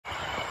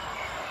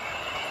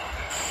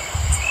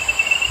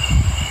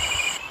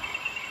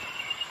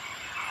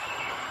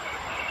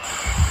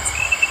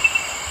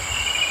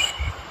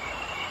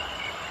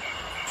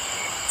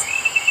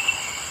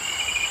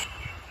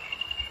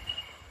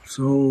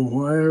So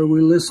why are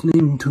we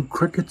listening to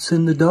crickets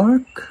in the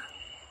dark?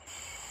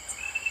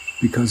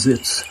 Because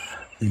it's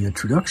the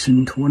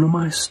introduction to one of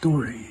my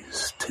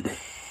stories today.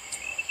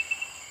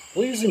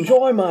 Please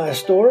enjoy my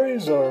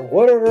stories or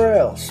whatever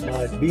else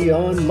might be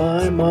on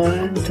my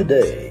mind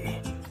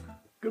today.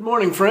 Good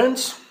morning,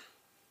 friends.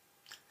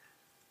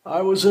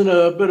 I was in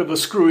a bit of a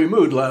screwy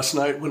mood last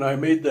night when I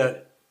made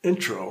that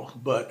intro,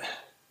 but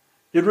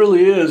it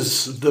really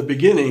is the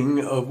beginning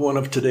of one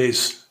of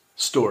today's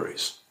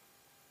stories.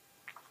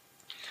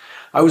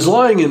 I was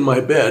lying in my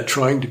bed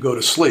trying to go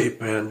to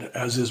sleep, and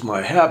as is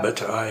my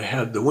habit, I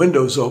had the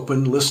windows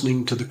open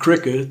listening to the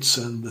crickets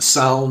and the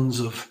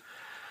sounds of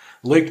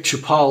Lake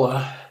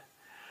Chapala.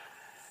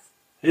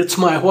 It's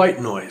my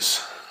white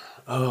noise,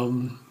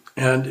 and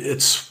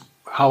it's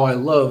how I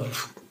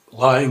love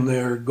lying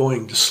there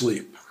going to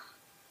sleep.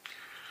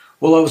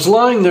 Well, I was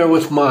lying there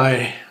with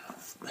my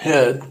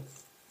head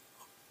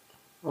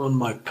on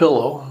my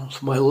pillow,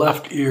 with my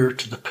left ear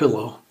to the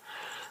pillow,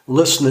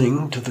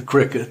 listening to the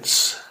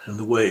crickets and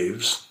the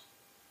waves.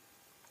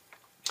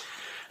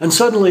 And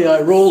suddenly I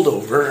rolled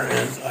over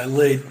and I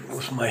laid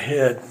with my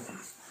head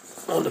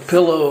on the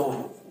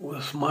pillow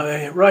with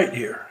my right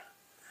ear.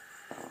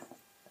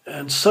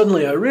 And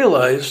suddenly I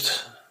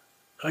realized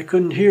I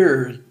couldn't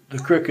hear the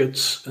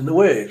crickets and the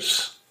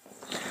waves.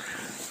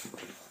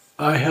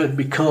 I had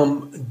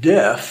become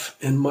deaf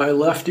in my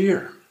left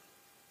ear.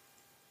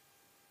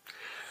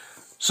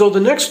 So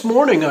the next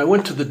morning I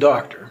went to the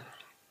doctor.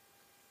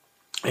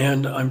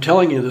 And I'm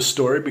telling you this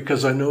story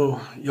because I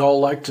know y'all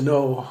like to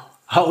know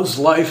how's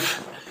life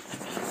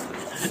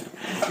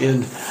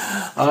in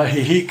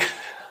Ajijic,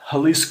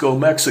 Jalisco,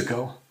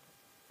 Mexico,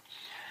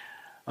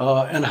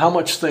 and how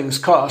much things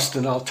cost.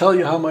 And I'll tell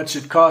you how much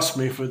it cost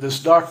me for this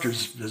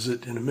doctor's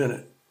visit in a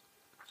minute.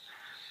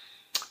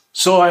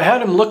 So I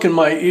had him look in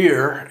my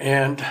ear,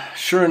 and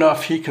sure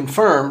enough, he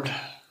confirmed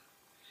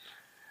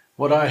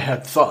what I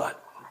had thought.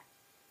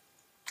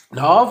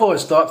 Now, I've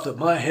always thought that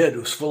my head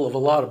was full of a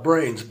lot of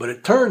brains, but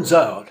it turns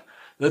out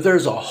that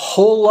there's a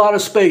whole lot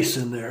of space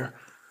in there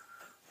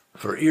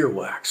for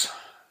earwax.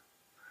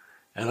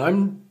 And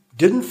I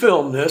didn't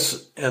film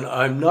this, and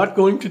I'm not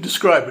going to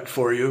describe it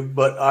for you,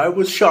 but I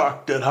was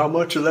shocked at how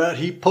much of that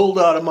he pulled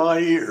out of my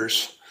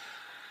ears.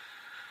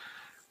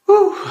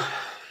 Whew.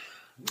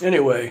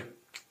 Anyway,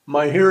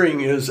 my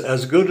hearing is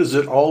as good as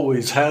it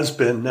always has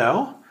been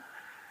now,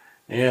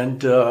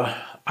 and I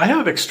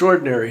have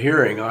extraordinary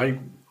hearing. I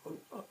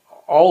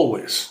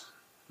always,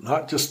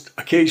 not just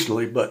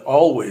occasionally, but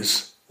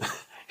always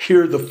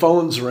hear the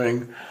phones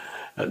ring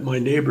at my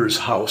neighbor's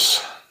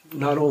house.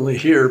 Not only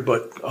here,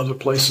 but other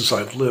places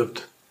I've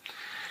lived.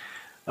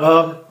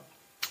 So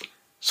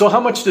how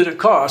much did it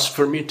cost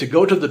for me to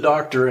go to the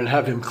doctor and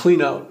have him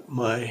clean out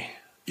my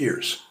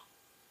ears?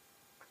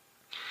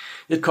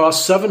 It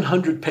cost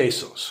 700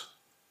 pesos,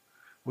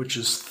 which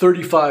is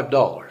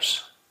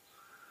 $35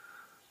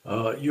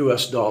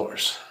 US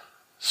dollars.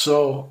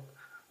 So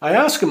I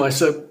asked him, I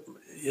said,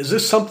 is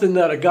this something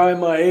that a guy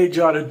my age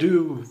ought to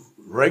do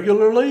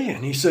regularly?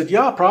 And he said,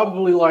 yeah,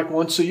 probably like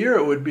once a year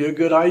it would be a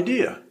good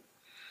idea.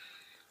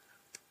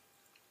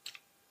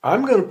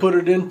 I'm going to put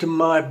it into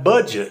my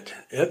budget.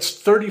 It's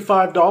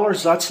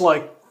 $35. That's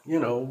like,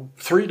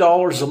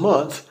 $3 a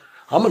month.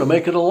 I'm going to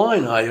make it a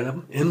line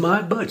item in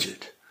my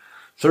budget.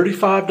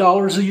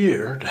 $35 a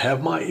year to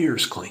have my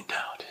ears cleaned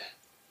out.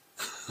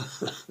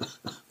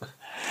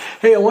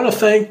 Hey, I want to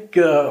thank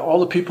all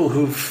the people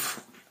who've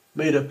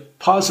made a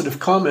positive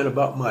comment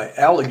about my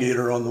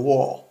alligator on the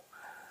wall.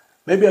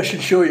 Maybe I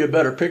should show you a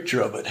better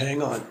picture of it.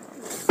 Hang on.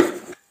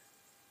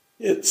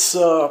 It's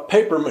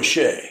paper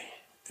mache,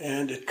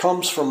 and it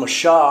comes from a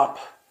shop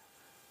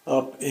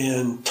up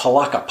in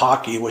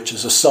Tlaquepaque, which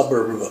is a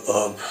suburb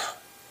of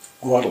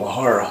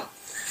Guadalajara.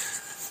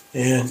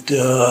 And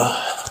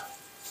I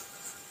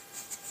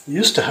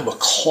used to have a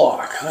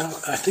clock.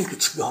 I think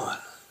it's gone.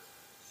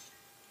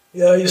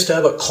 Yeah, I used to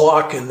have a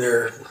clock in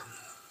there,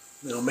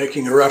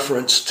 making a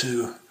reference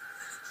to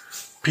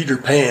Peter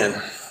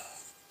Pan.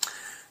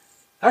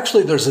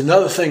 Actually, there's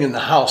another thing in the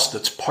house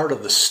that's part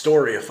of the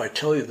story, if I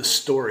tell you the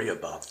story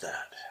about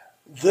that.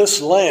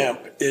 This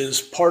lamp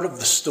is part of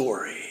the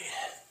story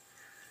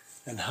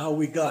and how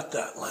we got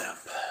that lamp.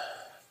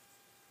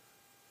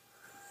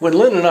 When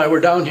Lynn and I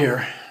were down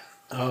here,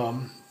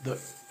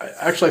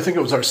 actually I think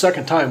it was our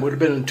second time, would have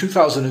been in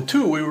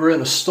 2002, we were in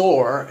a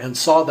store and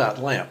saw that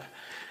lamp.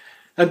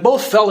 And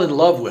both fell in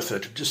love with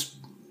it, just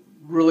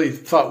really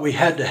thought we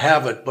had to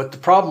have it. But the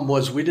problem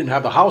was we didn't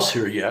have a house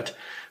here yet.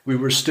 We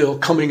were still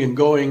coming and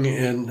going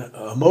in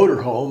a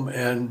motorhome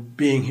and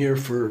being here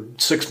for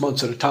 6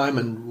 months at a time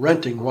and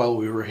renting while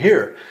we were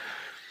here.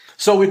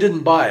 So we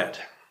didn't buy it.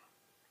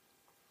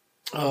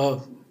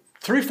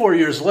 3-4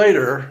 years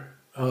later,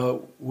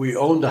 we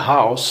owned a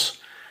house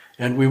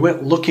and we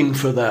went looking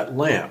for that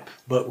lamp,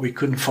 but we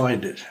couldn't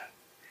find it.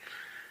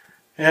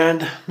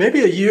 And maybe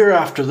a year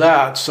after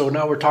that, so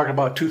now we're talking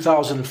about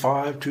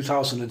 2005,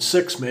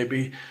 2006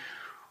 maybe,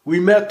 we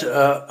met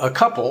a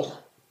couple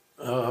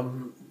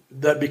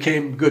that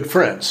became good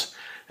friends.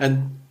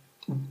 And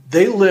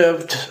they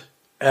lived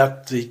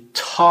at the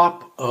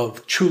top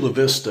of Chula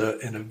Vista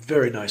in a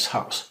very nice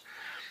house.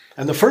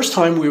 And the first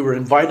time we were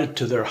invited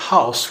to their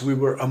house, we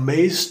were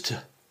amazed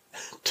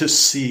to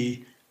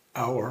see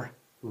our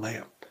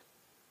lamp.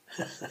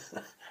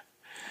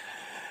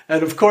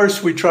 And of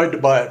course, we tried to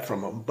buy it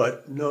from them,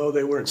 but no,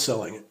 they weren't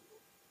selling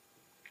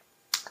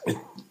it.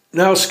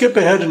 Now skip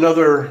ahead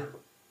another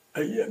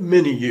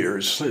many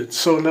years.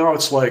 So now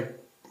it's like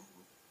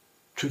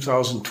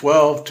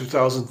 2012,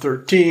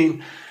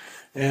 2013,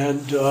 and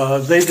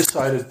they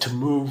decided to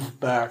move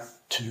back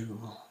to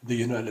the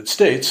United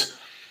States,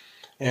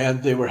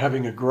 and they were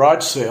having a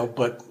garage sale,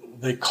 but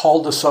they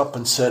called us up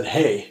and said,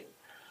 hey,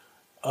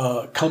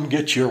 come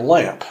get your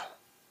lamp.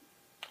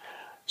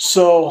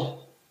 So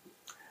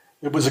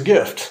it was a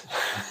gift.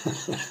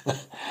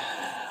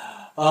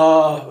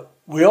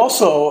 We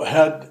also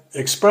had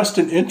expressed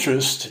an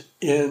interest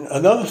in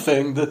another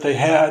thing that they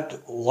had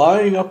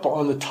lying up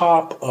on the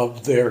top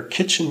of their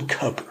kitchen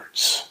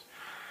cupboards,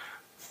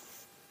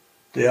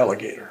 the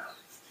alligator.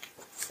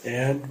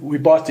 And we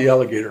bought the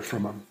alligator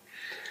from them.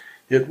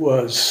 It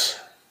was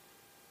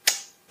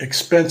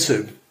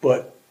expensive,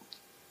 but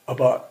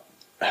about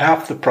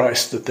half the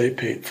price that they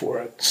paid for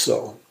it.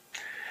 So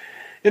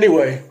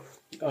anyway,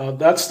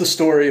 that's the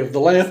story of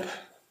the lamp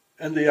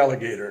and the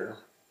alligator.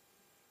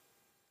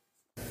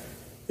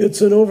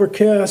 It's an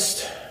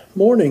overcast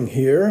morning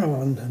here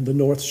on the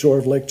north shore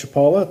of Lake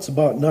Chapala. It's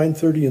about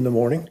 9:30 in the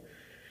morning.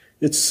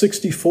 It's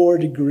 64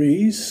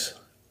 degrees.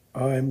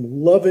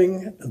 I'm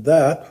loving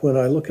that when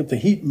I look at the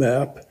heat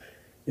map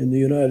in the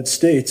United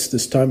States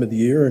this time of the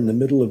year in the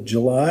middle of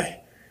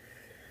July.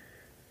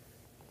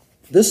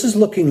 This is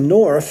looking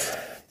north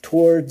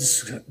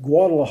towards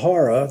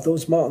Guadalajara.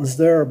 Those mountains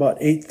there are about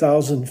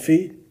 8,000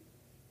 feet.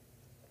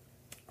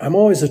 I'm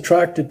always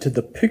attracted to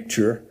the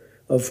picture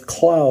of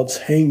clouds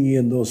hanging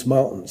in those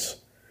mountains.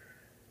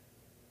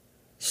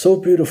 So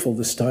beautiful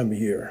this time of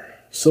year.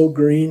 So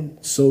green,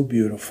 so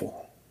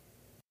beautiful.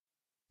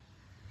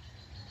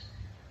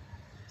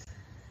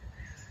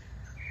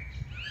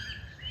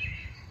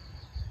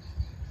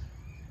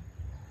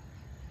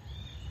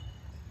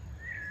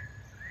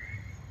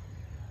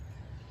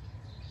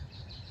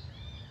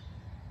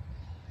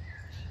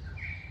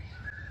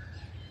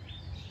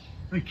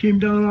 I came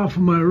down off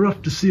of my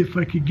roof to see if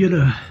I could get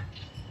a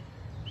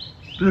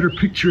better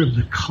picture of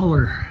the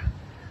color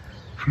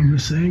from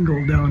this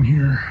angle down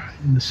here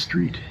in the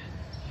street.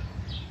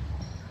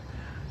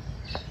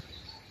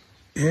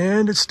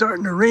 And it's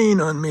starting to rain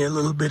on me a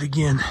little bit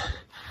again.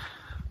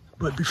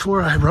 But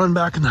before I run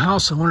back in the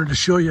house, I wanted to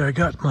show you I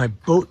got my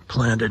boat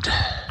planted.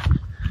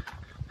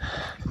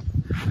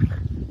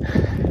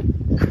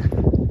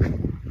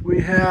 We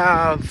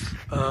have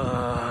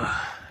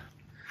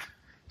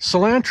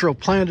cilantro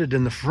planted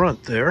in the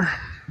front there.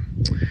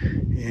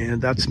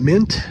 And that's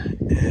mint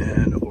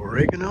and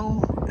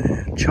oregano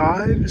and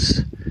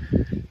chives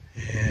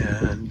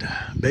and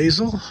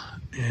basil.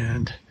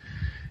 And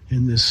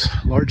in this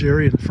large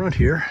area in the front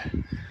here,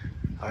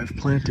 I've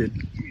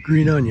planted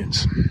green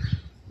onions.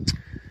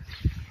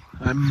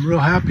 I'm real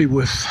happy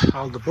with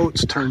how the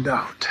boat's turned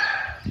out.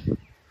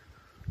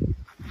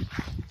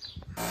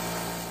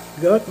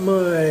 Got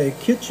my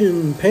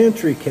kitchen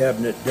pantry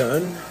cabinet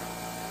done.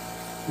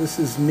 This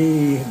is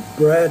me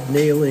brad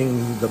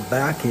nailing the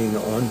backing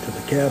onto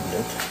the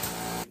cabinet,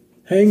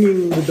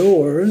 hanging the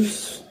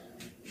doors,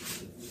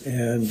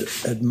 and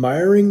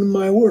admiring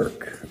my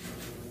work.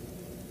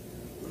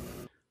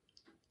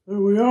 There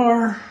we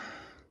are,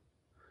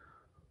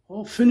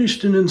 all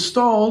finished and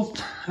installed.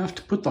 Have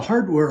to put the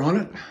hardware on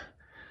it.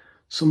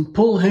 Some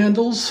pull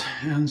handles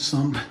and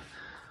some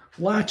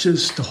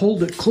latches to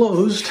hold it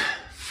closed,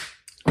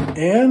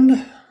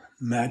 and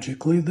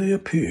magically they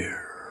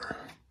appear.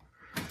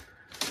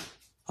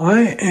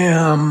 I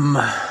am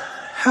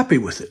happy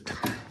with it.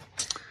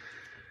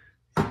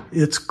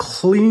 It's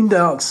cleaned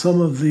out some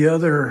of the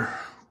other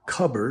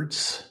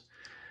cupboards,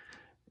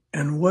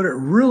 and what it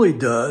really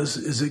does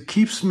is it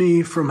keeps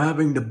me from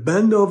having to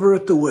bend over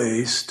at the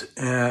waist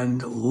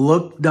and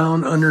look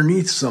down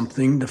underneath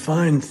something to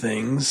find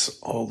things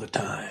all the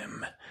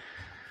time.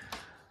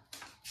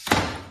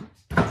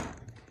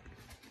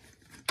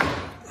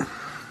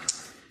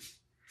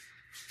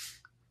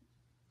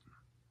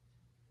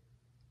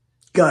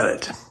 Got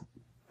it.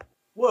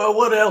 Well,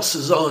 what else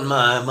is on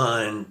my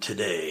mind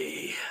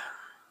today?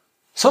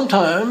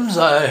 Sometimes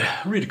I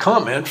read a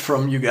comment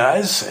from you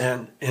guys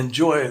and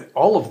enjoy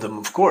all of them,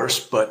 of course,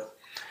 but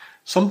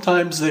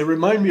sometimes they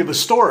remind me of a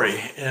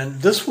story,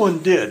 and this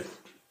one did.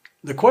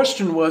 The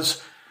question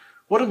was,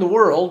 what in the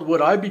world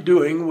would I be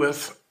doing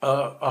with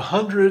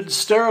 100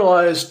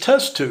 sterilized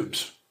test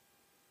tubes?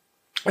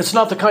 It's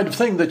not the kind of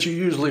thing that you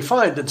usually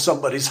find in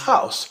somebody's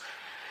house.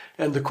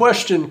 And the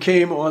question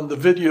came on the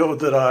video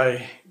that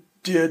I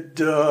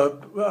did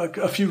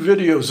a few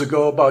videos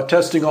ago about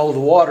testing all of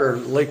the water,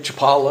 Lake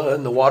Chapala,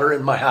 and the water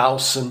in my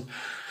house, and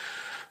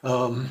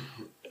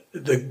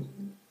the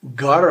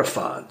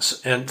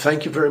Garafons. And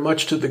thank you very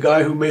much to the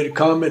guy who made a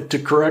comment to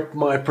correct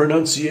my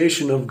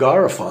pronunciation of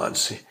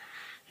Garafons.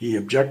 He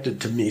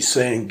objected to me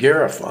saying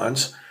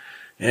Garafons,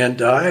 And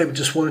I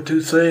just wanted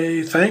to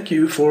say thank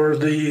you for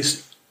the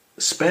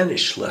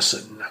Spanish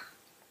lesson.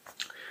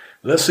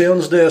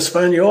 Lecciones de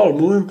español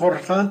muy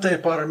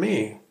importante para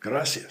mí.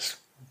 Gracias.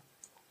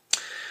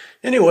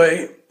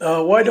 Anyway,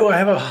 why do I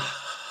have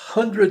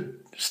 100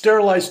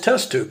 sterilized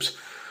test tubes?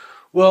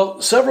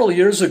 Well, several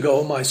years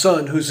ago, my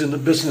son, who's in the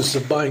business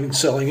of buying and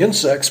selling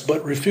insects,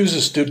 but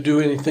refuses to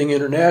do anything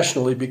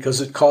internationally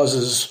because it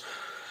causes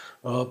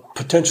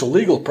potential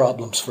legal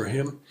problems for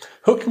him,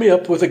 hooked me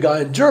up with a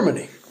guy in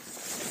Germany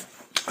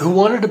who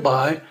wanted to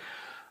buy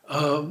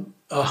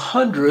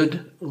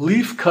 100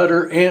 leaf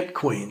cutter ant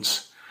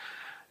queens.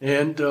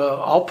 And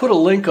I'll put a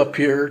link up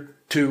here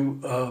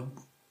to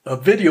a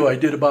video I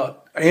did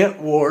about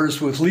ant wars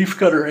with leaf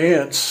cutter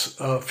ants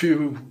a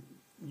few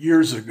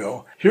years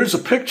ago. Here's a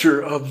picture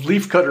of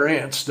leaf cutter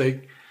ants.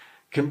 They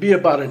can be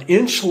about an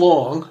inch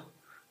long.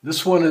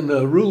 This one in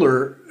the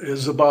ruler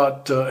is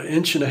about an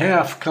inch and a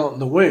half counting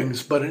the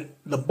wings, but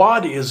the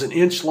body is an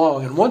inch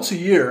long. And once a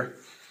year,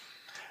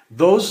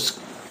 those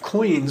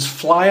queens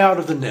fly out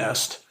of the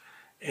nest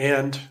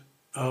and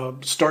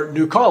start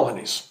new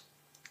colonies.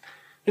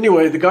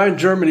 Anyway, the guy in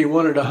Germany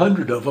wanted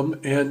 100 of them,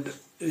 and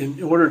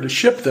in order to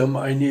ship them,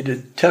 I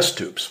needed test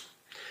tubes.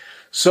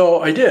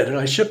 So I did, and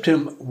I shipped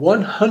him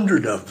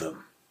 100 of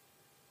them.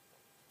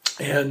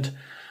 And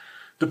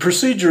the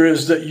procedure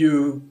is that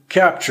you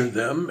capture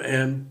them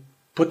and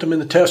put them in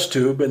the test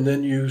tube, and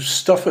then you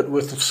stuff it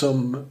with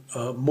some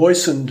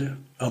moistened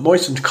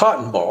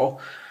cotton ball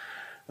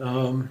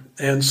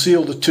and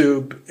seal the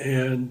tube,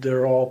 and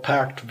they're all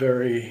packed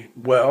very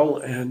well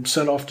and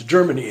sent off to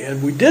Germany.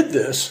 And we did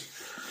this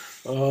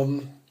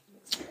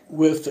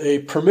with a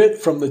permit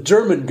from the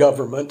German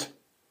government,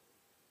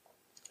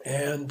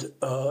 and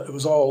it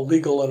was all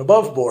legal and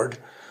above board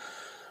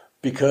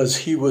because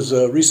he was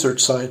a research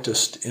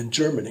scientist in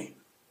Germany.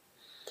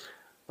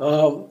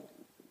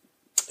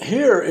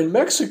 Here in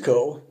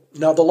Mexico,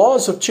 now the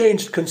laws have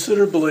changed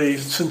considerably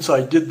since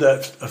I did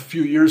that a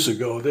few years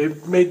ago.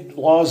 They've made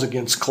laws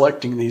against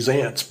collecting these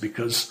ants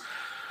because,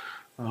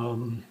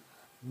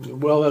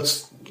 well,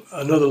 that's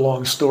another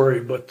long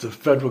story, but the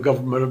federal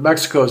government of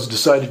Mexico has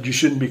decided you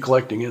shouldn't be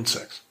collecting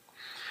insects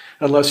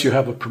unless you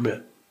have a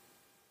permit.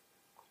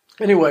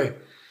 Anyway,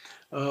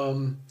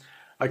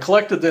 I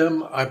collected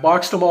them, I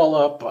boxed them all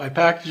up, I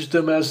packaged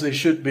them as they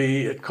should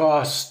be. It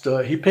cost,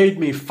 he paid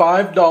me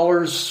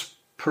 $5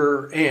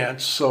 per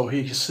ant, so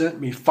he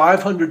sent me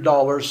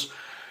 $500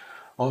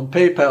 on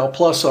PayPal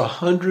plus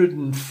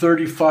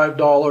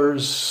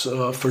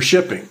 $135 for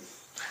shipping.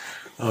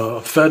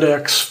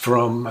 FedEx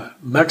from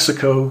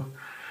Mexico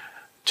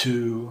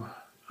to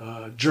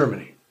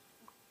Germany.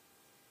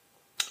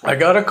 I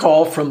got a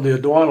call from the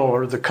aduanal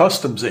or the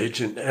customs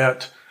agent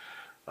at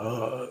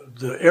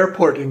the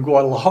airport in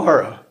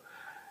Guadalajara,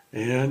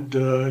 and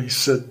he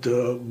said,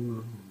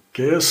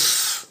 ¿Qué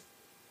es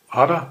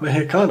Hada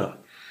Mexicana?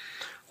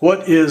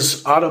 What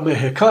is Hada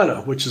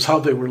Mexicana, which is how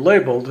they were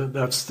labeled?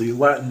 That's the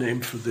Latin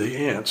name for the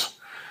ants.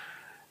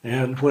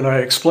 And when I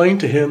explained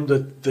to him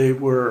that they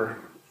were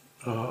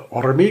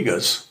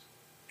hormigas,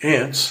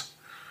 ants,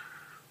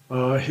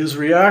 his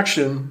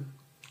reaction,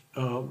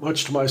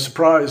 much to my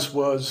surprise,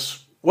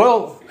 was,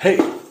 well, hey,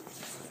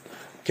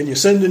 can you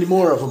send any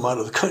more of them out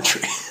of the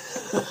country?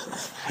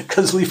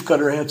 Because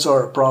leafcutter ants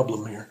are a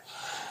problem here.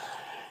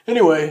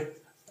 Anyway,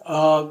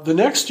 the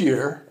next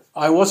year,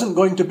 I wasn't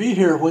going to be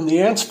here when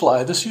the ants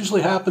fly. This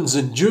usually happens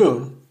in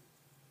June.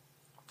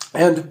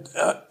 And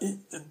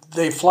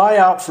they fly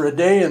out for a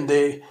day, and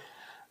they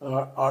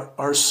there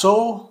are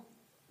so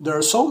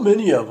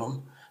many of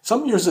them.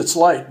 Some years it's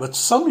light, but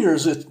some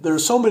years there are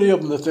so many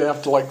of them that they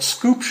have to like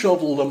scoop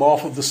shovel them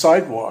off of the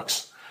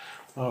sidewalks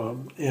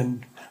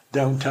in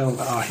downtown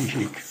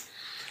Ajijic.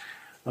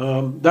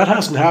 That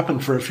hasn't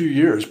happened for a few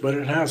years, but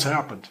it has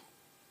happened.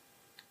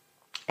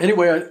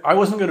 Anyway, I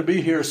wasn't going to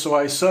be here, so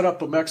I set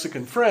up a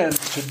Mexican friend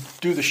to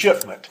do the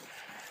shipment.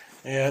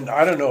 And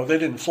I don't know, they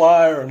didn't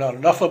fly, or not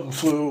enough of them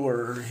flew,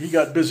 or he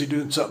got busy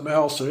doing something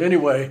else. So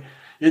anyway,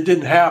 it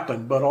didn't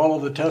happen, but all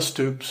of the test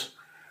tubes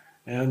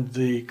and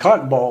the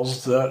cotton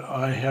balls that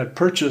I had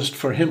purchased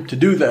for him to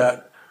do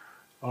that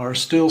are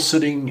still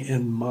sitting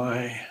in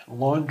my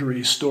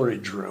laundry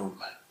storage room.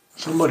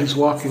 Somebody's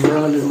walking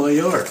around in my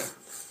yard.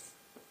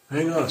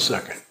 Hang on a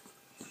second.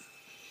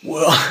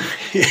 Well,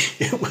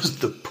 it was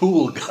the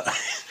pool guy.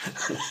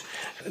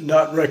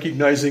 Not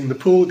recognizing the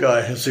pool guy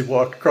as he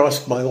walked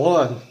across my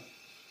lawn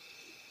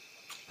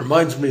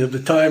reminds me of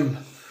the time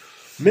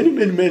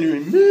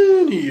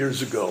many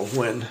years ago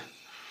when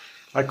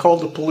I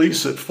called the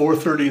police at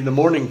 4:30 in the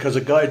morning because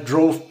a guy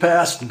drove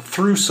past and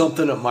threw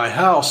something at my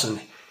house and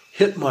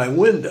hit my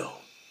window.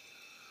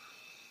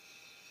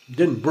 It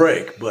didn't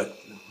break, but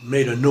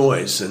made a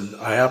noise, and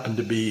I happened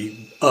to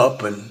be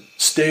up and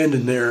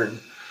standing there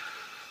and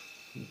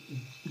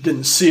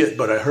didn't see it,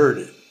 but I heard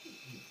it.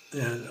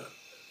 And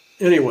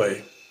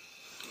anyway,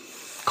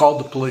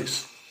 called the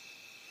police.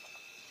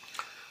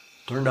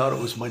 Turned out it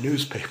was my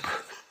newspaper.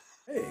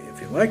 Hey,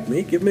 if you like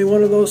me, give me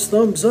one of those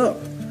thumbs up.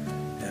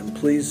 And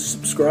please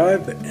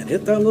subscribe and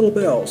hit that little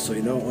bell so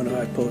you know when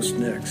I post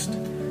next.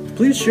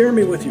 Please share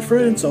me with your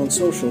friends on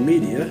social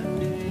media.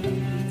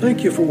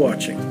 Thank you for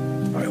watching.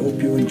 I hope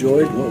you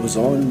enjoyed what was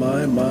on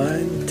my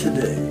mind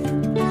today.